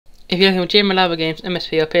If you're looking for GM reliable games,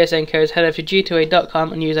 MSP or PSN codes, head over to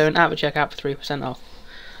g2a.com and use our own app at checkout for 3% off.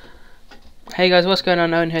 Hey guys, what's going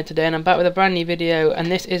on? Owen here today, and I'm back with a brand new video,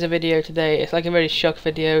 and this is a video today. It's like a really shock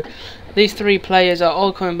video. These three players are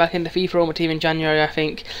all coming back into FIFA Ultimate Team in January, I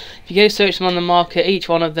think. If you go search them on the market, each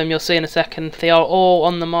one of them you'll see in a second, they are all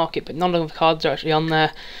on the market, but none of the cards are actually on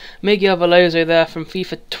there. Miguel Veloso there from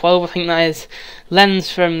FIFA 12, I think that is.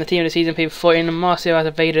 Lens from the Team of the Season FIFA 14, and Márcio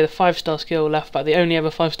Azevedo, the 5-star skill left back, the only ever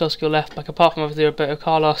 5-star skill left back, apart from obviously Roberto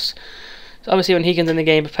Carlos. So obviously when he comes in the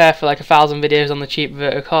game, prepare for like 1,000 videos on the cheap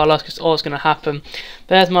Roberto Carlos, because all it's going to happen.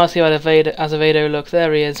 There's Márcio Azevedo, look,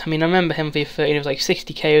 there he is. I mean, I remember him FIFA 13, it was like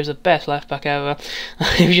 60k, he was the best left back ever.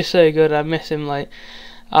 He was just so good, I miss him, like,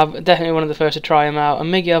 I'm definitely one of the first to try him out. And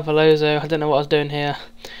Miguel Veloso, I don't know what I was doing here.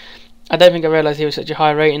 I don't think I realised he was such a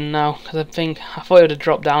high rating now, because I thought it would have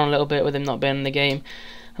dropped down a little bit with him not being in the game.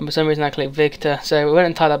 And for some reason I clicked Victor, so we went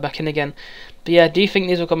and tied that back in again. But yeah, do you think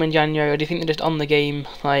these will come in January, or do you think they're just on the game,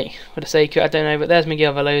 like, for the sake of it? I don't know, but there's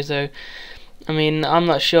Miguel Veloso. I mean, I'm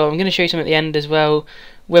not sure. I'm going to show you some at the end as well,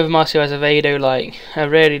 with Márcio Azevedo, like, a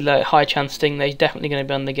really like high chance thing that he's definitely going to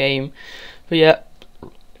be on the game. But yeah,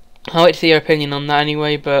 I'll wait to see your opinion on that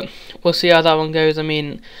anyway, but we'll see how that one goes. I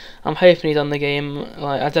mean, I'm hoping he's on the game,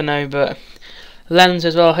 like, I don't know, but Lens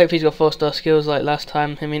as well, I hope he's got 4-star skills like last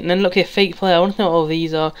time. I mean, and then look at fake player, I want to know what all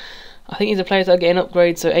these are. I think these are players that are getting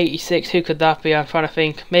upgrades, so 86, who could that be? I'm trying to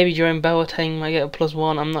think. Maybe Jerome Boateng might get a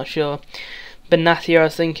 +1, I'm not sure. Benatia, I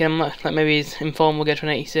was thinking, I'm not, like maybe his inform will get to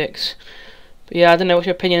an 86. But yeah, I don't know, what's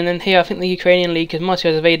your opinion? And then here, I think the Ukrainian league, because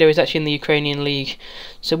Márcio Azevedo is actually in the Ukrainian league.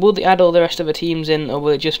 So will they add all the rest of the teams in, or will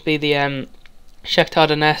it just be the Shakhtar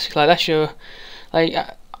Donetsk? Like, that's your, like,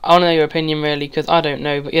 I want to know your opinion really, because I don't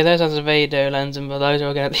know. But yeah, there's Azevedo, Lens and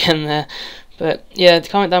Veloso again at the end there. But yeah,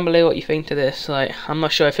 comment down below what you think to this. Like, I'm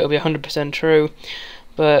not sure if it'll be 100% true,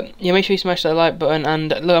 but yeah, make sure you smash that like button. And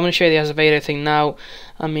look, I'm going to show you the Azevedo thing now.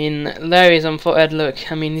 I mean, there he is on foothead.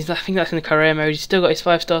 Look, I mean, I think that's in the career mode. He's still got his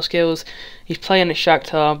 5-star skills. He's playing at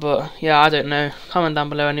Shakhtar, but yeah, I don't know. Comment down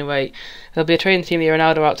below anyway. There'll be a training team of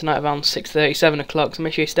Ronaldo out tonight around 6:30, 7 o'clock. So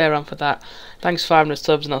make sure you stay around for that. Thanks for 500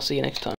 subs, and I'll see you next time.